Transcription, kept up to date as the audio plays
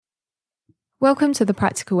Welcome to the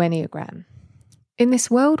Practical Enneagram. In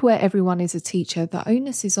this world where everyone is a teacher, the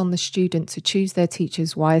onus is on the student to choose their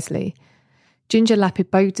teachers wisely. Ginger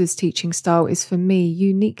Lapid-Bogda's teaching style is for me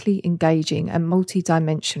uniquely engaging and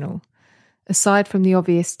multidimensional. Aside from the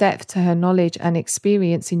obvious depth to her knowledge and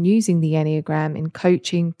experience in using the Enneagram in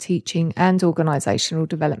coaching, teaching and organisational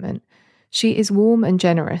development, she is warm and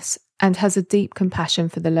generous and has a deep compassion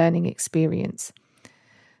for the learning experience.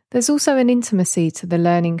 There's also an intimacy to the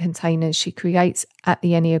learning containers she creates at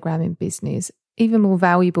the Enneagram in business, even more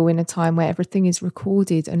valuable in a time where everything is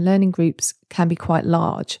recorded and learning groups can be quite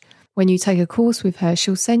large. When you take a course with her,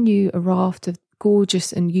 she'll send you a raft of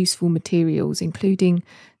gorgeous and useful materials, including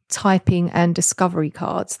typing and discovery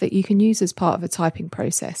cards that you can use as part of a typing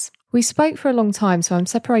process. We spoke for a long time, so I'm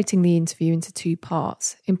separating the interview into two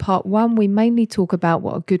parts. In part one, we mainly talk about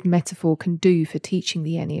what a good metaphor can do for teaching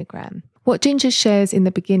the Enneagram. What Ginger shares in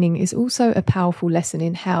the beginning is also a powerful lesson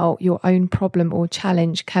in how your own problem or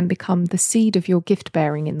challenge can become the seed of your gift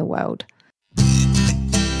bearing in the world.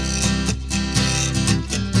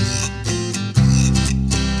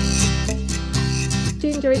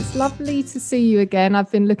 Ginger, it's lovely to see you again.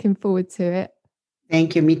 I've been looking forward to it.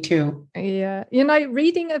 Thank you. Me too. Yeah. You know,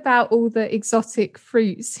 reading about all the exotic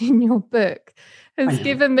fruits in your book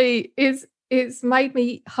has it's made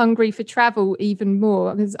me hungry for travel even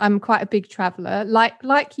more because I'm quite a big traveler,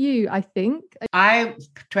 like you, I think.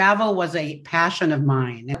 Travel was a passion of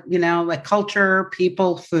mine, like culture,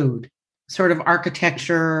 people, food, sort of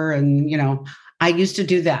architecture. And, I used to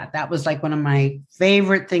do that. That was like one of my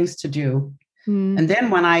favorite things to do. And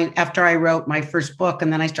then after I wrote my first book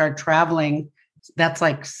and then I started traveling, that's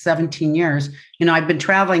like 17 years, I've been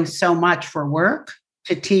traveling so much for work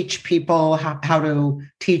to teach people how to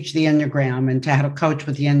teach the Enneagram and to how to coach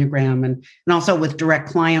with the Enneagram and also with direct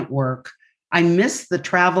client work. I miss the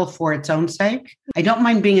travel for its own sake. I don't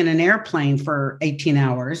mind being in an airplane for 18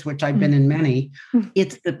 hours, which I've been in many.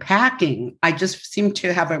 It's the packing. I just seem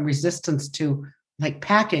to have a resistance to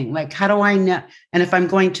packing. How do I know? And if I'm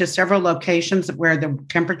going to several locations where the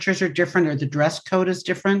temperatures are different or the dress code is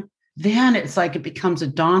different, then it's like it becomes a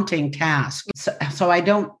daunting task. So I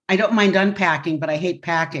don't mind unpacking, but I hate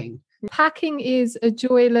packing. Packing is a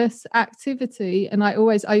joyless activity, and I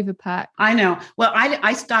always overpack. I know. Well,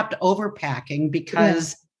 I stopped overpacking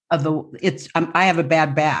because I have a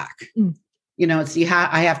bad back.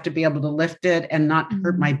 I have to be able to lift it and not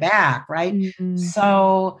hurt my back, right?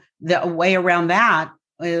 So the way around that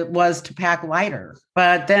was to pack lighter,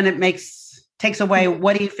 but then it takes away,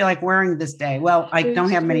 what do you feel like wearing this day? Well, I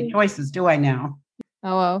don't have many choices, do I now?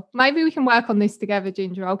 Oh, well, maybe we can work on this together,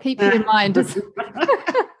 Ginger. I'll keep you in mind.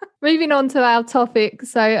 Moving on to our topic.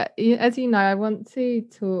 So, as you know, I want to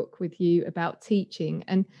talk with you about teaching.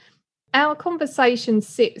 And our conversation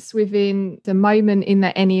sits within the moment in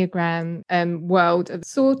the Enneagram world of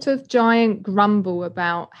sort of giant grumble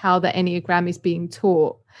about how the Enneagram is being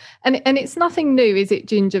taught. And it's nothing new, is it,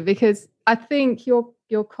 Ginger? Because I think your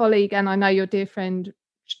colleague, and I know your dear friend,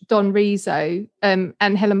 Don Rizzo and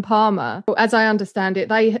Helen Palmer, as I understand it,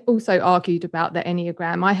 they also argued about the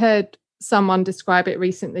Enneagram. I heard someone describe it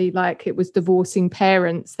recently like it was divorcing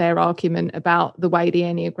parents, their argument about the way the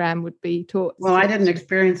Enneagram would be taught. Well, I didn't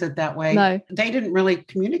experience it that way. No. They didn't really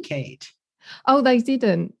communicate. Oh, they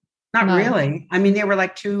didn't? Not really. I mean, they were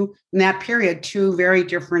in that period, two very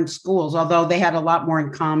different schools, although they had a lot more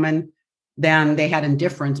in common than they had in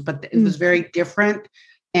difference, but it was very different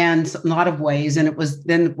in a lot of ways. And it was,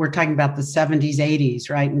 then we're talking about the 70s, 80s,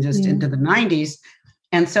 right? And just into the 90s.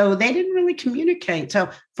 And so they didn't really communicate. So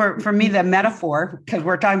for me, the metaphor, because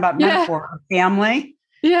we're talking about metaphor of family,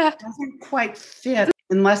 doesn't quite fit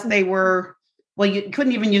unless they were, well, you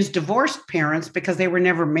couldn't even use divorced parents because they were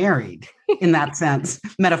never married in that sense,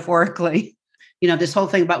 metaphorically. This whole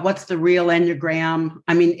thing about what's the real Enneagram.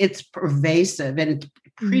 I mean, it's pervasive and it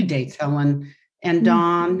predates Helen and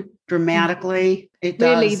Dawn dramatically. It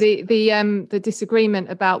does. Really, the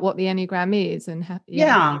disagreement about what the Enneagram is and how,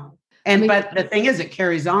 but the thing is, it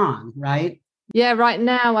carries on, right? Yeah, right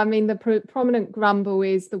now, I mean, the prominent grumble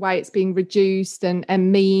is the way it's being reduced and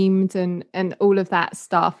memed and all of that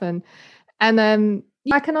stuff. And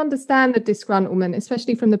I can understand the disgruntlement,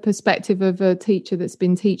 especially from the perspective of a teacher that's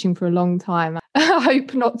been teaching for a long time. I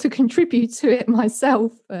hope not to contribute to it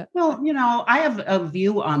myself. But. Well, I have a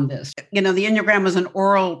view on this. The Enneagram was an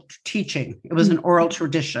oral teaching. It was an oral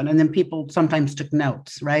tradition. And then people sometimes took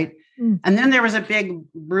notes, right? And then there was a big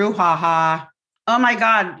brouhaha. Oh, my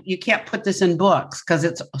God, you can't put this in books because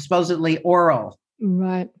it's supposedly oral.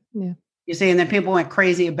 Right. Yeah. You see, and then people went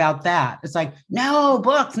crazy about that. It's like, no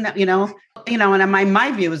books, no, and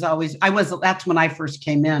my view is always, that's when I first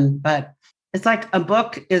came in, but It's like a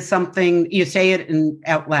book is something you say it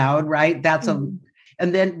out loud, right?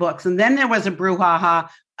 And then books. And then there was a brouhaha.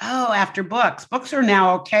 Oh, after books are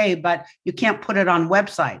now okay, but you can't put it on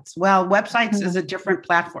websites. Well, websites is a different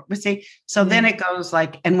platform. You see, so then it goes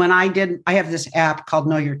like, and when I have this app called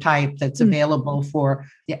Know Your Type that's available for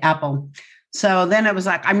the Apple. So then it was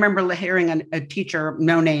like, I remember hearing a teacher,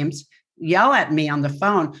 no names, yell at me on the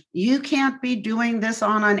phone. You can't be doing this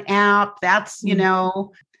on an app. That's,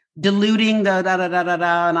 diluting the da da da da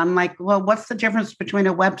da. And I'm like, well, what's the difference between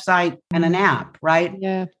a website and an app, right?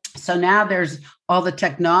 Yeah. So now there's all the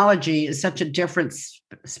technology is such a different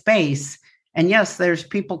space. And yes, there's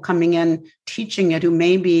people coming in teaching it who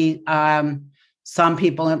maybe some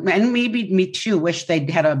people, and maybe me too, wish they'd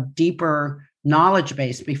had a deeper knowledge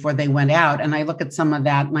base before they went out. And I look at some of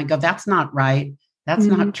that and I go, that's not right. That's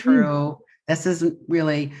not true. This isn't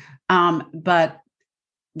really, but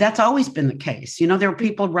that's always been the case. There were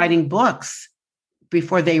people writing books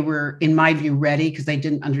before they were, in my view, ready because they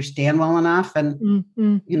didn't understand well enough. And,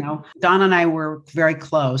 Don and I were very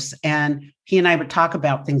close, and he and I would talk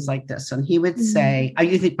about things like this. And he would say,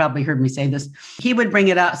 you think probably heard me say this, he would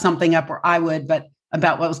bring something up, or I would, but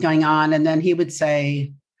about what was going on. And then he would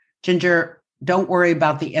say, Ginger, don't worry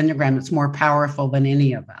about the Enneagram. It's more powerful than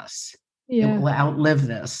any of us. Yeah. It will outlive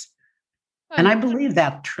this. And I believe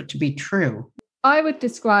that to be true. I would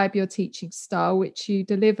describe your teaching style, which you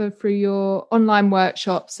deliver through your online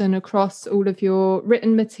workshops and across all of your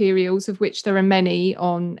written materials, of which there are many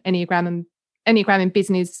on Enneagram and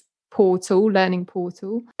Business portal, learning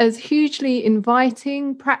portal, as hugely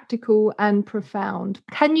inviting, practical, and profound.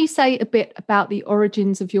 Can you say a bit about the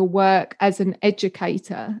origins of your work as an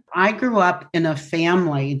educator? I grew up in a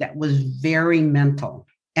family that was very mental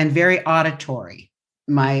and very auditory.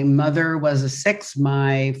 My mother was a 6,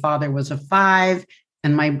 my father was a 5,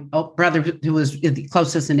 and my brother, who was the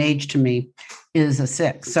closest in age to me, is a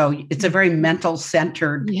 6. So it's a very mental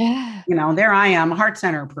centered, there I am, a heart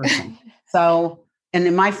center person. So, and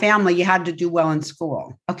in my family, you had to do well in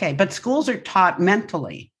school. Okay, but schools are taught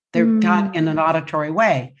mentally. They're taught in an auditory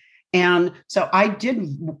way. And so I did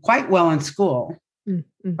quite well in school,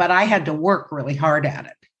 but I had to work really hard at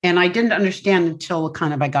it. And I didn't understand until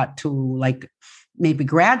I got to maybe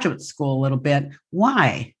graduate school a little bit.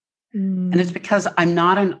 Why? And it's because I'm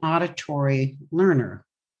not an auditory learner.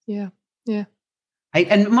 Yeah.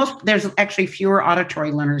 There's actually fewer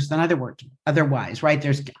auditory learners than otherwise, right?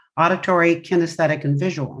 There's auditory, kinesthetic, and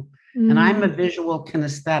visual. And I'm a visual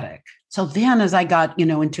kinesthetic. So then as I got,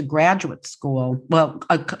 into graduate school,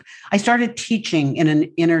 I started teaching in an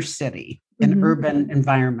inner city, an urban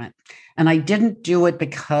environment. And I didn't do it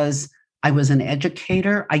because I was an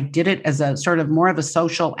educator. I did it as a sort of more of a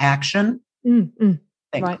social action thing.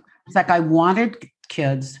 Right. It's like I wanted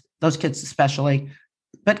kids, those kids especially,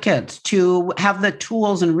 but kids to have the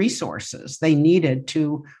tools and resources they needed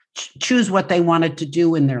to choose what they wanted to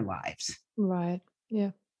do in their lives. Right.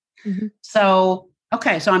 Yeah. So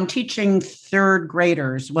I'm teaching third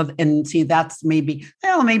graders. Well, and see, that's maybe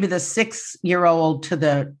the 6-year-old to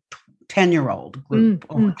the 10-year-old group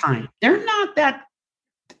over time. They're not that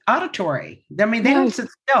auditory. I mean, they don't sit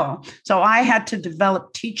still. So I had to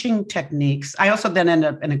develop teaching techniques. I also then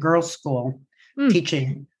ended up in a girls' school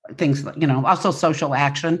teaching things, also social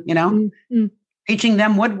action, teaching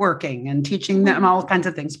them woodworking and teaching them all kinds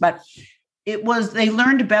of things. But they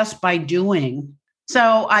learned best by doing.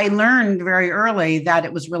 So I learned very early that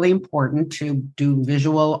it was really important to do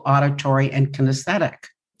visual, auditory, and kinesthetic.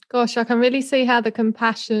 Gosh, I can really see how the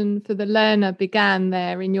compassion for the learner began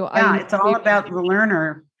there in your own. Yeah, it's all about the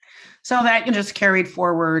learner. So that just carried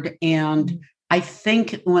forward. And I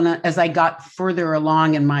think as I got further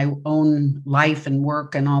along in my own life and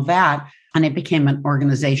work and all that, and I became an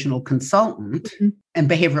organizational consultant, and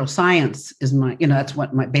behavioral science is that's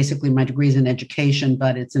what basically my degree is in education,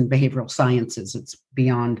 but it's in behavioral sciences. It's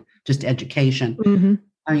beyond just education,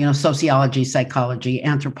 sociology, psychology,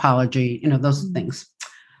 anthropology, those things.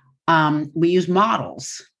 We use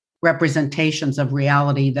models, representations of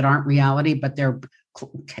reality that aren't reality, but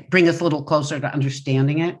bring us a little closer to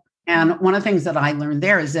understanding it. And one of the things that I learned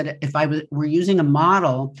there is that if we're using a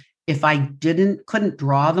model, if I couldn't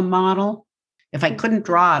draw the model, if I couldn't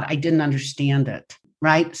draw it, I didn't understand it,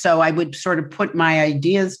 right? So I would sort of put my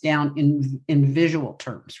ideas down in visual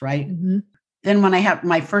terms, right? Then when I had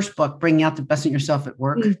my first book, Bringing Out the Best in Yourself at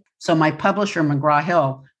Work, so my publisher,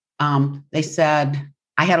 McGraw-Hill, they said,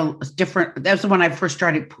 I had that's when I first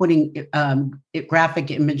started putting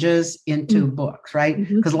graphic images into books, right?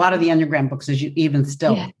 Because a lot of the Enneagram books, even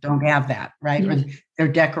still don't have that, right? Yeah. They're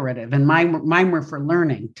decorative. And mine were for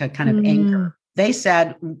learning to kind of anchor. they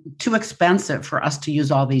said too expensive for us to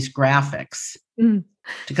use all these graphics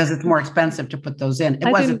because it's more expensive to put those in.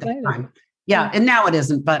 It was at the time. Yeah. And now it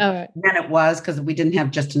isn't, but then it was because we didn't have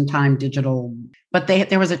just-in-time digital. But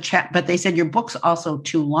there was a chat, but they said your book's also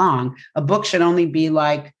too long. A book should only be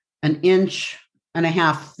like 1.5 inches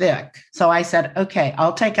thick. So I said, okay,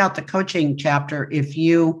 I'll take out the coaching chapter if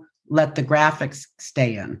you let the graphics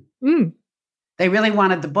stay in. They really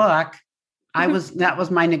wanted the book. That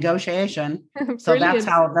was my negotiation. So that's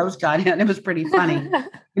how those got in. It was pretty funny.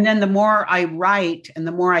 And then the more I write and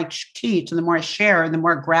the more I teach and the more I share, the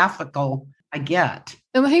more graphical I get.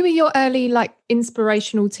 And who were your early like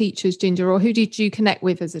inspirational teachers, Ginger, or who did you connect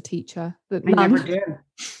with as a teacher? I never did.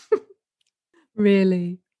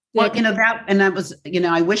 Really? Well, that was,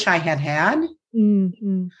 I wish I had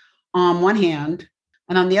on one hand.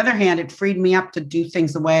 And on the other hand, it freed me up to do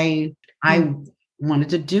things the way I wanted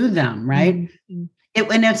to do them. Right. And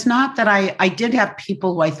it's not that I did have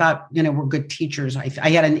people who I thought, were good teachers. I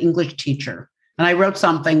had an English teacher and I wrote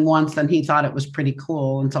something once and he thought it was pretty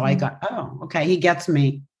cool. And so I got, oh, okay, he gets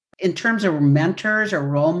me. In terms of mentors or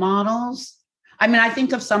role models, I mean, I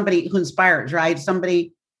think of somebody who inspires, right?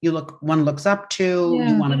 somebody one looks up to,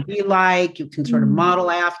 you want to be like, you can sort of model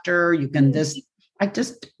after, you can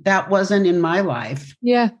that wasn't in my life.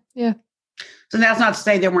 Yeah. Yeah. So that's not to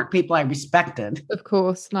say there weren't people I respected. Of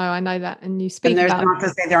course. No, I know that. And you speak and there's about not to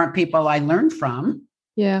say there aren't people I learned from.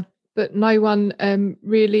 Yeah. But no one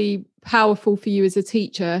really powerful for you as a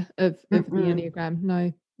teacher of the Enneagram.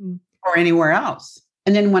 No. Or anywhere else.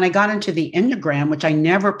 And then when I got into the Enneagram, which I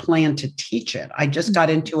never planned to teach it, I just got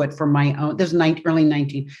into it for my own, this is early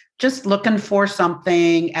 19, just looking for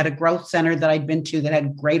something at a growth center that I'd been to that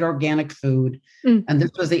had great organic food. And this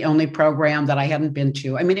was the only program that I hadn't been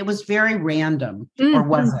to. I mean, it was very random, or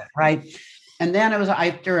was it, right? And then it was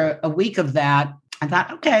after a week of that, I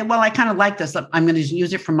thought, okay, well, I kind of like this. I'm going to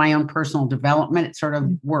use it for my own personal development. It sort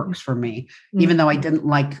of works for me, even though I didn't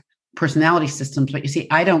like personality systems. But you see,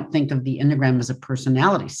 I don't think of the Enneagram as a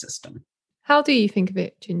personality system. How do you think of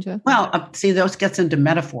it, Ginger? Well, see, those gets into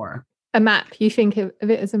metaphor. A map. You think of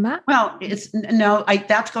it as a map? Well,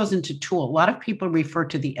 that goes into tool. A lot of people refer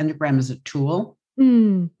to the Enneagram as a tool.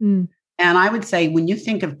 And I would say, when you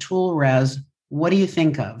think of tool res, what do you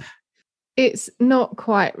think of? It's not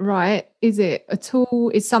quite right, is it? A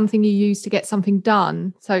tool is something you use to get something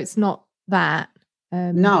done. So it's not that.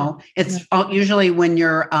 No, it's usually when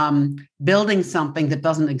you're building something that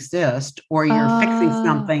doesn't exist, or you're fixing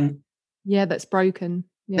something. Yeah, that's broken.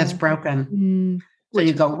 That's broken. So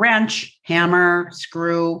you go wrench, hammer,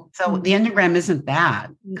 screw. So the Enneagram isn't that,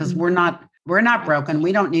 because we're not broken.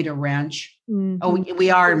 We don't need a wrench. Oh, we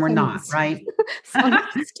are, and we're not, right?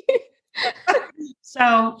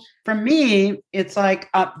 So for me, it's like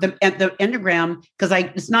the Enneagram, because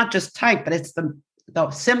it's not just type, but it's the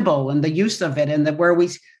symbol and the use of it, and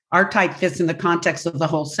our type fits in the context of the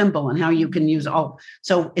whole symbol and how you can use all.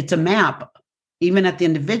 So it's a map, even at the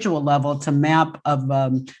individual level. It's a map of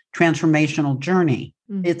transformational journey.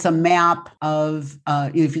 It's a map of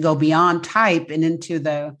if you go beyond type and into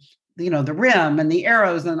the rim and the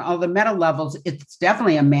arrows and all the meta levels, it's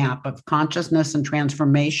definitely a map of consciousness and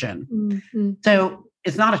transformation. So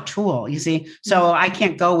it's not a tool, you see. So I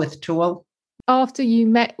can't go with tool. After you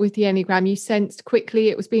met with the Enneagram, you sensed quickly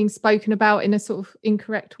it was being spoken about in a sort of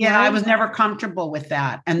incorrect way? Yeah, I was never comfortable with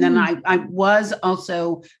that. And then I was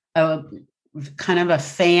also kind of a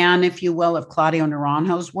fan, if you will, of Claudio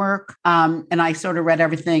Naranjo's work. And I sort of read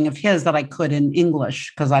everything of his that I could in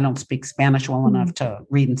English, because I don't speak Spanish well enough to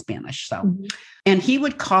read in Spanish. So, and he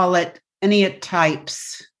would call it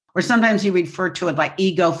Enneatypes, or sometimes he referred to it like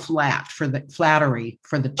ego flat, for the flattery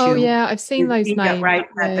for the two. Oh yeah, I've seen those names. Right.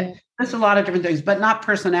 Yeah. There's a lot of different things, but not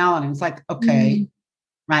personality. It's like, okay,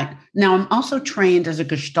 right. Now I'm also trained as a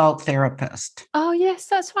Gestalt therapist. Oh yes,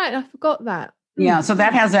 that's right. I forgot that. Yeah. So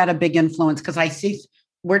that has had a big influence, because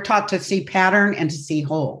we're taught to see pattern and to see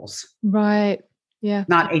holes. Right. Yeah.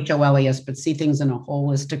 Not HOLES, but see things in a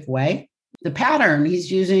holistic way. The pattern,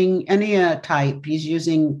 he's using Enneatype.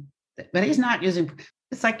 But he's not using,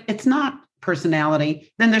 it's not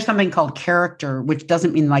personality. Then there's something called character, which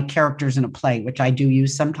doesn't mean like characters in a play, which I do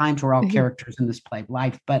use sometimes. We're all characters in this play of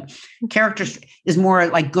life, but characters is more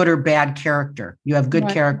like good or bad character. You have good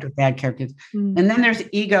character, bad characters. And then there's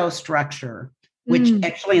ego structure, which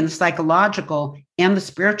actually in the psychological and the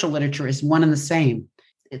spiritual literature is one and the same.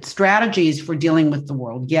 It's strategies for dealing with the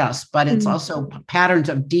world, yes, but it's also patterns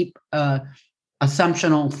of deep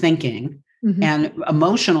assumptional thinking and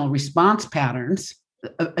emotional response patterns.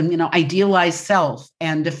 Idealized self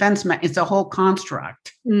and defense. It's a whole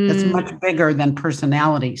construct that's much bigger than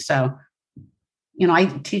personality. So I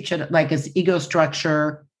teach it like as ego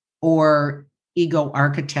structure or ego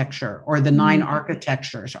architecture or the 9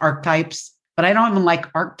 architectures, archetypes. But I don't even like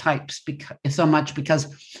archetypes so much because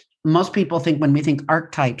most people think when we think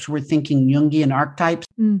archetypes, we're thinking Jungian archetypes.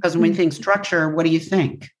 Because when we think structure, what do you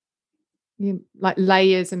think? Like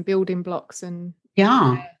layers and building blocks and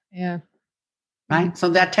yeah. Right. So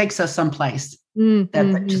that takes us someplace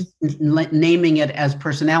that just naming it as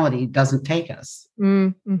personality doesn't take us.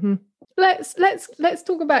 Let's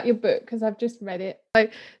talk about your book, because I've just read it. So,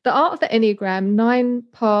 The Art of the Enneagram: 9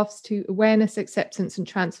 Paths to Awareness, Acceptance and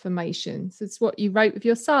Transformation. So it's what you wrote with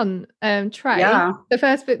your son, Trey. Yeah. The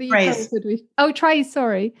first book that you co-authored with. Oh, Trey,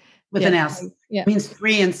 sorry. With an S. Yeah. It means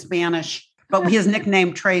 3 in Spanish. But his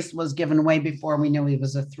nickname Trace was given away before we knew he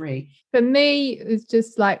was a 3. For me, it's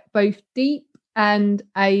just like both deep and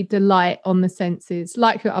a delight on the senses,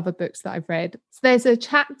 like your other books that I've read. So there's a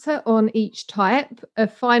chapter on each type, a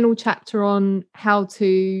final chapter on how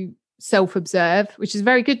to self-observe, which is a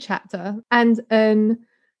very good chapter, and an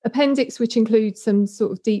appendix which includes some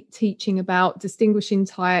sort of deep teaching about distinguishing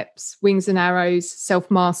types, wings and arrows,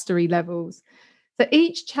 self-mastery levels. So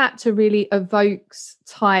each chapter really evokes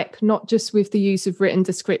type, not just with the use of written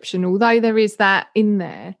description, although there is that in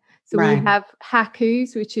there. So we have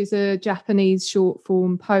haikus, which is a Japanese short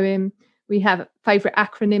form poem. We have favorite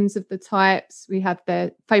acronyms of the types. We have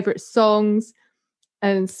their favorite songs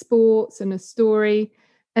and sports and a story.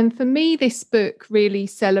 And for me, this book really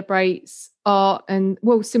celebrates art and,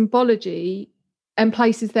 symbology, and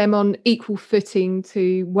places them on equal footing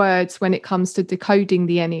to words when it comes to decoding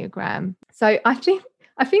the Enneagram. So I think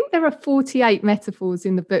there are 48 metaphors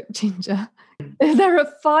in the book, Ginger. There are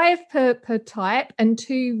 5 per type and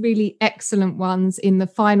 2 really excellent ones in the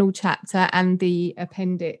final chapter and the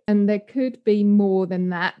appendix. And there could be more than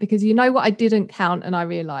that, because what I didn't count, and I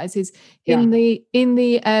realise, is in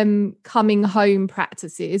the coming home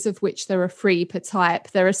practices, of which there are 3 per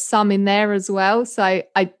type, there are some in there as well. So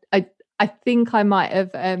I think I might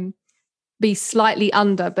have be slightly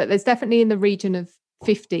under, but there's definitely in the region of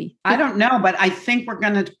 50. I don't know, but I think we're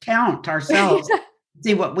going to count ourselves.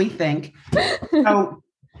 See what we think. So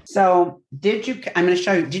I'm going to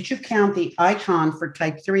show you, did you count the icon for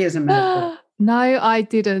type 3 as a metaphor? No, I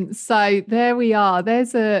didn't. So there we are.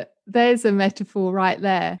 There's a metaphor right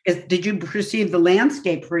there. Did you perceive the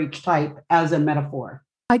landscape for each type as a metaphor?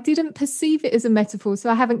 I didn't perceive it as a metaphor, so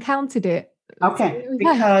I haven't counted it. Okay,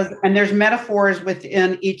 and there's metaphors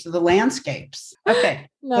within each of the landscapes. Okay,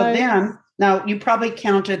 no. So then, now you probably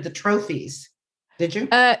counted the trophies. Did you?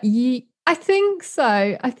 I think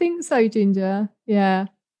so, Ginger. Yeah.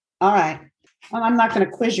 All right. Well, I'm not going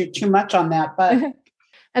to quiz you too much on that, but.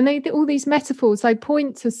 And all these metaphors, they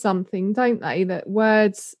point to something, don't they?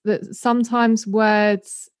 That sometimes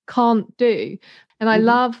words can't do. And I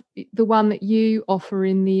love the one that you offer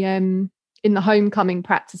in the homecoming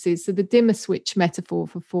practices. So the dimmer switch metaphor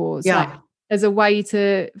for 4s. Yeah. Like, as a way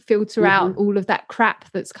to filter out all of that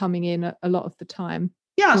crap that's coming in a lot of the time.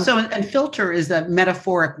 Yeah. So, and filter is a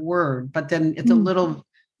metaphoric word, but then it's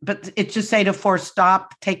but it's just say to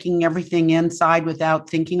stop taking everything inside without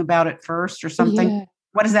thinking about it first or something. Yeah.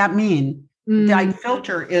 What does that mean? The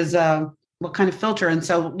filter is what kind of filter? And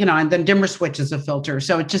so, and then dimmer switch is a filter.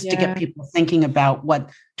 So it's just to get people thinking about what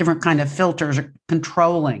different kind of filters are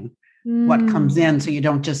controlling what comes in, so you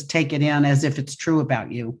don't just take it in as if it's true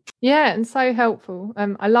about you. Yeah, and so helpful.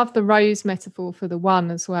 I love the rose metaphor for the 1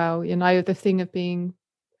 as well. The thing of being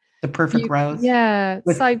the perfect rose. Yeah,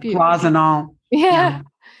 with so beautiful. Claws and all. Yeah.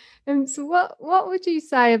 And so what would you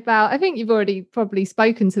say about, I think you've already probably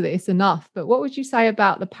spoken to this enough, but what would you say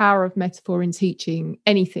about the power of metaphor in teaching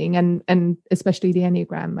anything, and especially the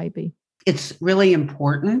Enneagram maybe? It's really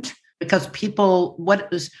important because what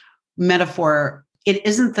is metaphor? It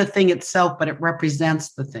isn't the thing itself, but it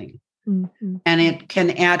represents the thing. Mm-hmm. And it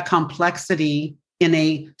can add complexity in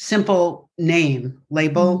a simple name,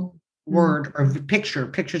 label, word, or picture.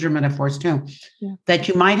 Pictures are metaphors too, that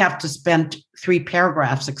you might have to spend 3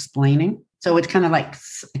 paragraphs explaining. So it's kind of like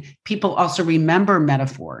people also remember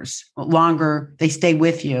metaphors longer. They stay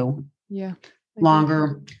with you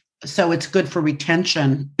longer. So it's good for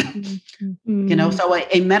retention. So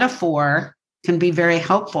a metaphor can be very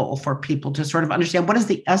helpful for people to sort of understand what is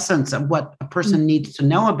the essence of what a person needs to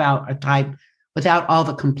know about a type without all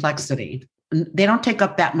the complexity. And they don't take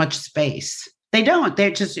up that much space. They don't.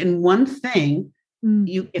 They're just in one thing.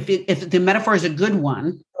 If the metaphor is a good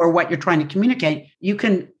one, or what you're trying to communicate, you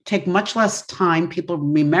can take much less time. People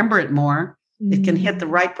remember it more. It can hit the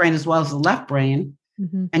right brain as well as the left brain.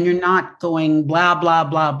 And you're not going blah, blah,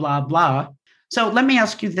 blah, blah, blah. So let me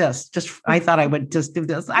ask you this. I thought I would just do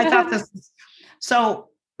this. I thought this. So,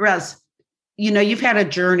 Rez, you've had a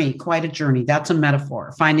journey, quite a journey. That's a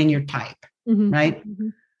metaphor, finding your type, right?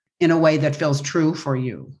 In a way that feels true for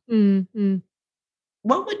you.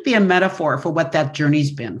 What would be a metaphor for what that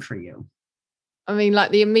journey's been for you? I mean,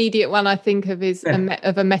 like the immediate one I think of is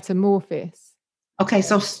of a metamorphosis. Okay,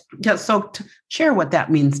 so share what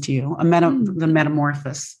that means to you, the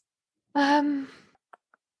metamorphosis. There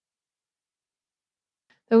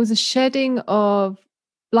was a shedding of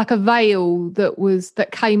like a veil that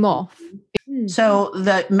came off. So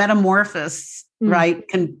the metamorphosis, right,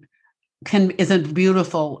 can is a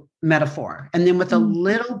beautiful metaphor. And then with a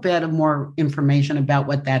little bit of more information about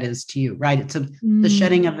what that is to you, right? It's the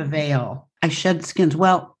shedding of the veil. I shed skins.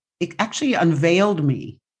 Well, it actually unveiled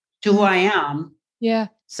me to who I am. Yeah.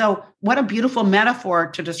 So what a beautiful metaphor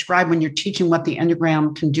to describe when you're teaching what the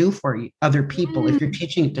Enneagram can do for other people, if you're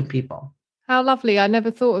teaching it to people. How lovely. I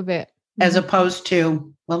never thought of it. As opposed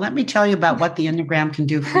to, well, let me tell you about what the Enneagram can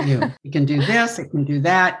do for you. It can do this, it can do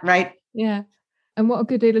that, right? Yeah. And what a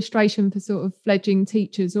good illustration for sort of fledgling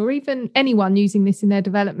teachers or even anyone using this in their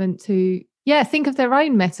development to, think of their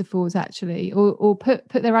own metaphors actually, or put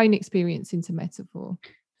their own experience into metaphor.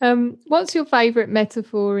 What's your favourite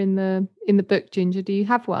metaphor in the book, Ginger? Do you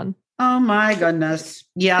have one? Oh my goodness.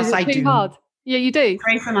 Yes, I do. Hard? Yeah, you do.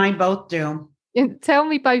 Grace and I both do. Tell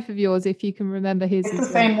me both of yours if you can remember his. It's the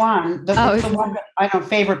same one. It's the one that I don't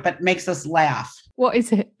favorite, but makes us laugh. What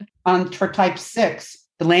is it? For type 6,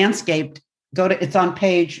 the landscape. It's on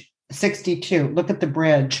page 62. Look at the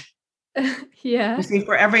bridge. Yeah. You see,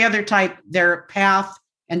 for every other type, their path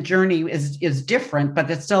and journey is different,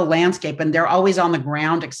 but it's still landscape, and they're always on the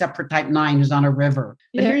ground, except for type 9, who's on a river.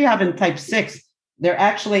 But here you have in type 6, they're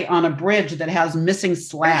actually on a bridge that has missing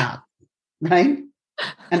slab, right?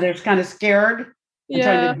 And they're kind of scared and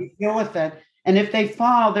trying to deal with it. And if they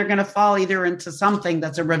fall, they're going to fall either into something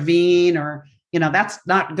that's a ravine or, that's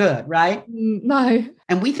not good, right? No.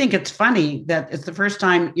 And we think it's funny that it's the first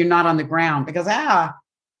time you're not on the ground because,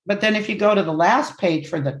 but then if you go to the last page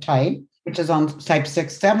for the type, which is on type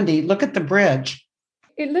 670, look at the bridge.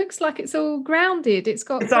 It looks like it's all grounded. It's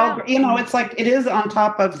all, it's like it is on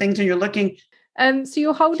top of things and you're looking. So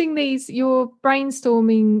you're holding you're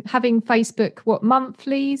brainstorming, having Facebook,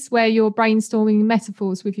 monthlies where you're brainstorming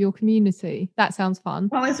metaphors with your community. That sounds fun.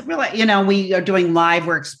 Well, it's really, we are doing live,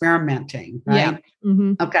 we're experimenting, right? Yeah.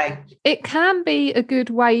 Mm-hmm. Okay. It can be a good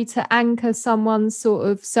way to anchor someone's sort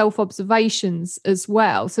of self-observations as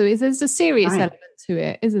well. So there's a serious element to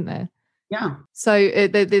it, isn't there? Yeah. So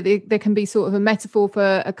there can be sort of a metaphor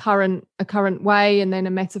for a current way, and then a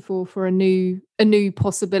metaphor for a new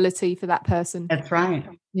possibility for that person. That's right.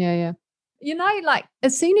 Yeah. Like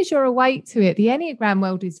as soon as you're awake to it, the Enneagram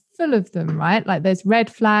world is full of them, right? Like there's red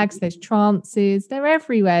flags, there's trances, they're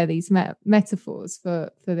everywhere. These metaphors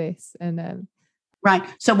for this, and right.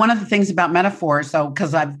 So one of the things about metaphors,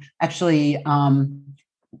 because I've actually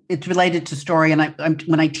it's related to story. And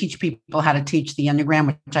when I teach people how to teach the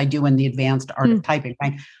Enneagram, which I do in the advanced art of typing,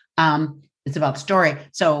 right? It's about story.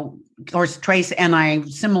 So, of course, Trace and I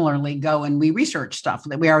similarly go and we research stuff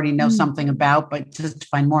that we already know something about, but just to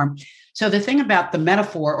find more. So the thing about the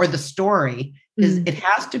metaphor or the story is it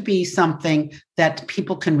has to be something that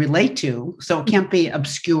people can relate to. So it can't be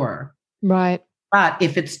obscure. Right. But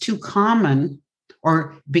if it's too common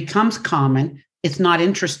or becomes common, it's not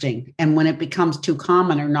interesting. And when it becomes too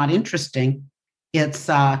common or not interesting, it's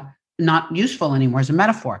not useful anymore as a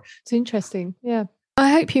metaphor. It's interesting. Yeah. I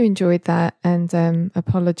hope you enjoyed that, and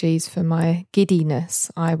apologies for my giddiness.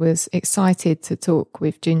 I was excited to talk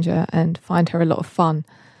with Ginger and find her a lot of fun.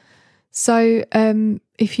 So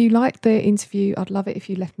if you liked the interview, I'd love it if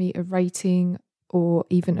you left me a rating or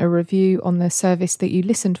even a review on the service that you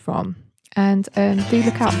listened from. And do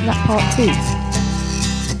look out for that part 2.